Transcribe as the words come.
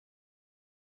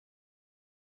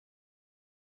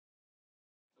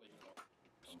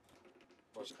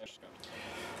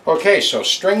Okay, so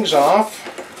strings off.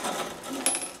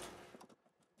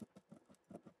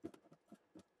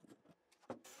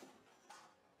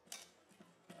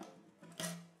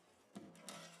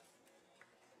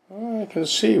 I can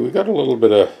see we got a little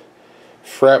bit of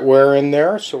fret wear in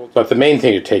there, but the main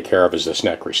thing to take care of is this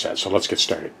neck reset, so let's get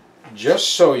started. Just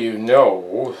so you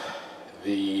know,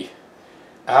 the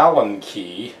Allen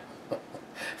key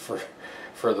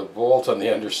for the bolt on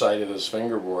the underside of this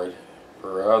fingerboard,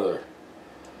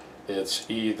 it's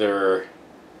either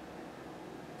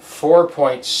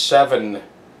 4.7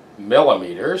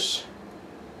 millimeters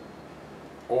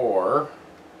or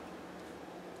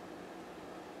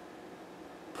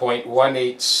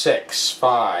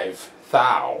 0.1865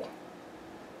 thou.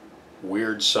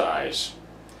 Weird size.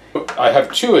 I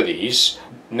have two of these.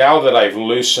 Now that I've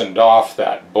loosened off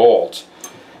that bolt,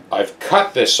 I've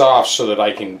cut this off so that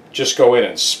I can just go in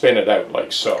and spin it out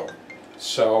like so.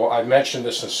 So I've mentioned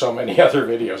this in so many other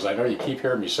videos. I know you keep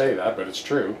hearing me say that, but it's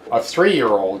true. A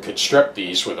 3-year-old could strip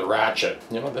these with a ratchet.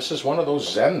 You know, this is one of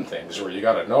those Zen things where you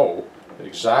got to know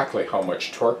exactly how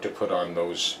much torque to put on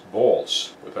those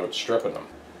bolts without stripping them.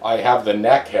 I have the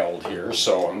neck held here,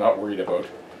 so I'm not worried about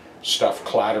stuff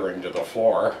clattering to the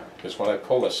floor, because when I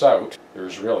pull this out,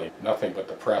 there's really nothing but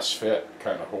the press fit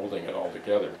kind of holding it all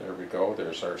together. There we go,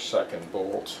 there's our second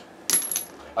bolt.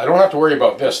 I don't have to worry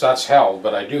about this, that's held,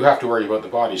 but I do have to worry about the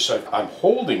body. So I'm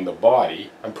holding the body,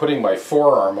 I'm putting my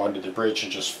forearm onto the bridge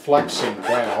and just flexing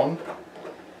down,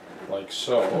 like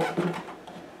so,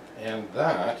 and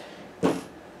that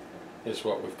is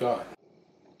what we've got.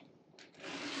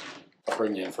 I'll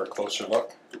bring you in for a closer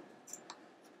look.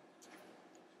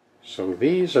 So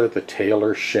these are the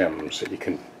Taylor shims that you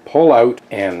can pull out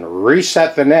and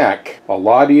reset the neck a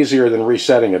lot easier than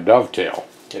resetting a dovetail.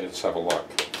 Okay, let's have a look.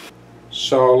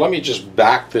 So let me just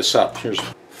back this up. Here's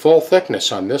full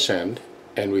thickness on this end,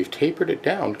 and we've tapered it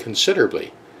down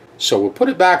considerably. So we'll put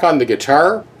it back on the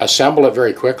guitar, assemble it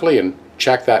very quickly, and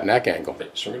check that neck angle.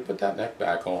 So we're going to put that neck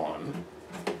back on,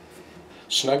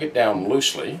 snug it down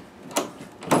loosely.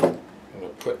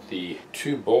 Put the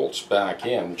two bolts back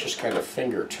in, just kind of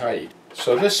finger tight.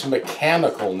 So this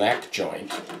mechanical neck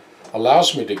joint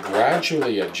allows me to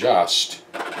gradually adjust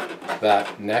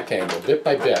that neck angle bit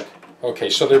by bit.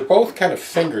 Okay, so they're both kind of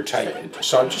finger tightened.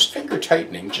 So I'm just finger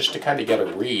tightening just to kind of get a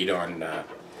read on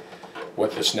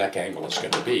what this neck angle is going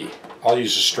to be. I'll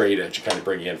use a straight edge to kind of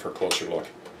bring you in for a closer look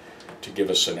to give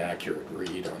us an accurate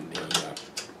read on the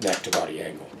neck to body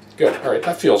angle. Good, all right,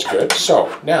 that feels good.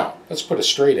 So now let's put a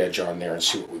straight edge on there and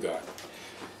see what we got.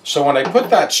 So when I put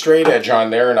that straight edge on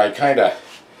there and I kind of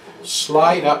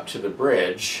slide up to the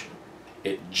bridge,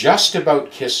 it just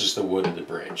about kisses the wood of the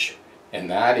bridge.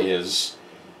 And that is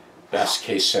best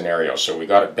case scenario. So we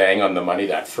got it bang on the money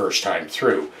that first time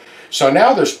through. So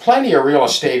now there's plenty of real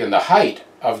estate in the height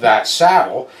of that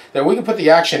saddle that we can put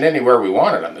the action anywhere we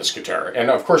want it on this guitar.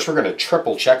 And of course we're going to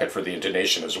triple check it for the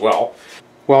intonation as well.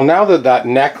 Well, now that that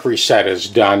neck reset is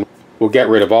done, we'll get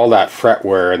rid of all that fret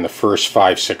wear in the first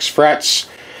 5-6 frets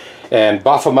and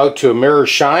buff them out to a mirror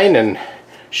shine, and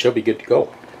she'll be good to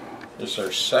go. This is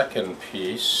our second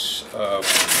piece of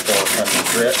 400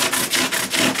 grit.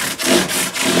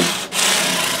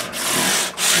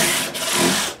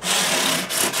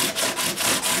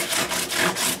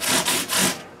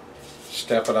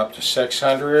 Step it up to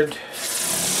 600.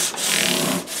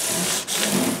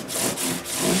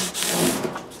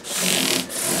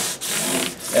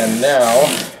 And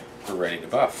now we're ready to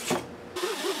buff.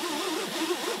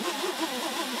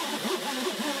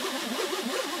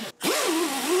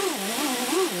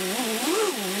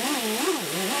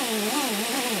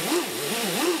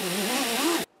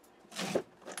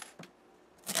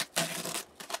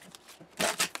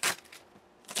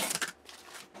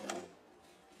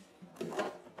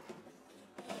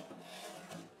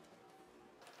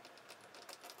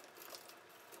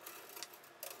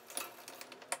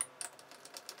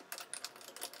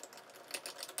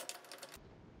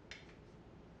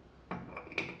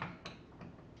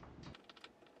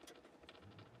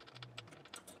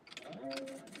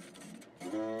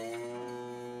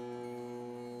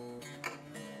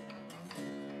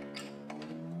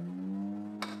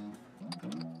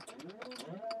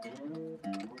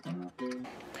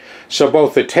 So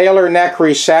both the Taylor neck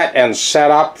reset and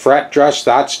setup, fret dress,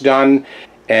 that's done,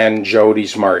 and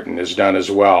Jody's Martin is done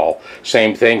as well.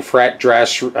 Same thing, fret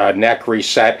dress, neck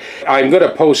reset. I'm going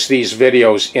to post these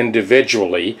videos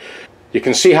individually. You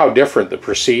can see how different the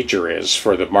procedure is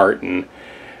for the Martin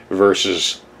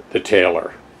versus the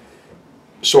Taylor.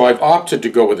 So I've opted to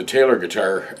go with the Taylor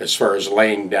guitar as far as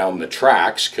laying down the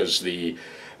tracks, because the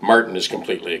Martin is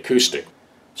completely acoustic.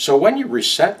 So when you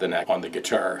reset the neck on the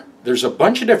guitar, there's a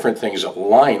bunch of different things that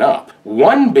line up.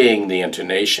 One being the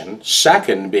intonation,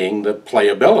 second being the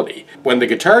playability. When the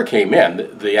guitar came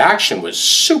in, the action was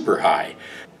super high.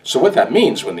 So what that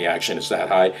means when the action is that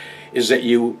high is that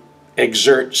you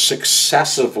exert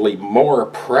successively more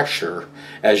pressure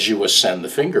as you ascend the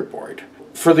fingerboard.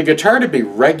 For the guitar to be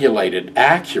regulated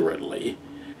accurately,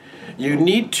 you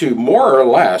need to more or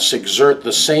less exert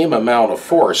the same amount of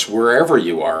force wherever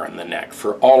you are on the neck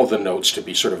for all of the notes to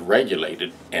be sort of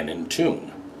regulated and in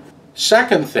tune.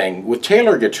 Second thing, with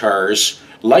Taylor guitars,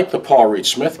 like the Paul Reed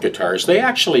Smith guitars, they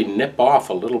actually nip off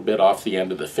a little bit off the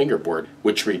end of the fingerboard,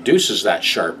 which reduces that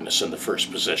sharpness in the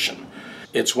first position.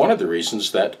 It's one of the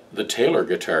reasons that the Taylor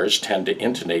guitars tend to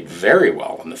intonate very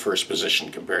well in the first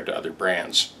position compared to other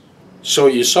brands. So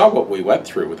you saw what we went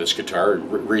through with this guitar,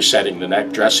 resetting the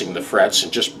neck, dressing the frets,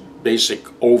 and just basic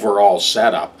overall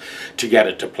setup to get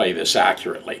it to play this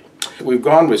accurately. We've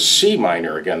gone with C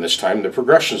minor again this time. The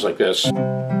progression's like this.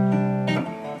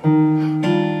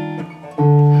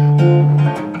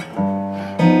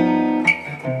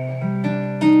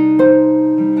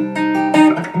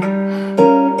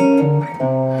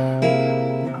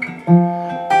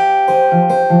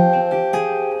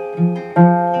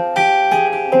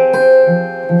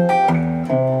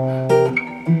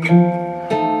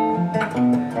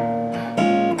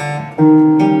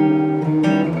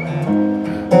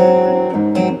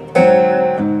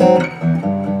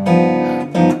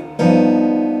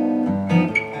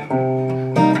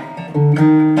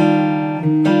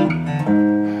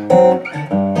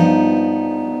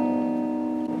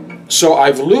 So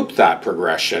I've looped that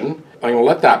progression. I'm going to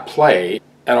let that play,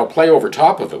 and I'll play over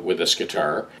top of it with this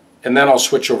guitar, and then I'll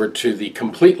switch over to the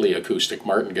completely acoustic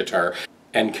Martin guitar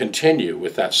and continue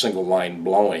with that single line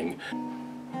blowing.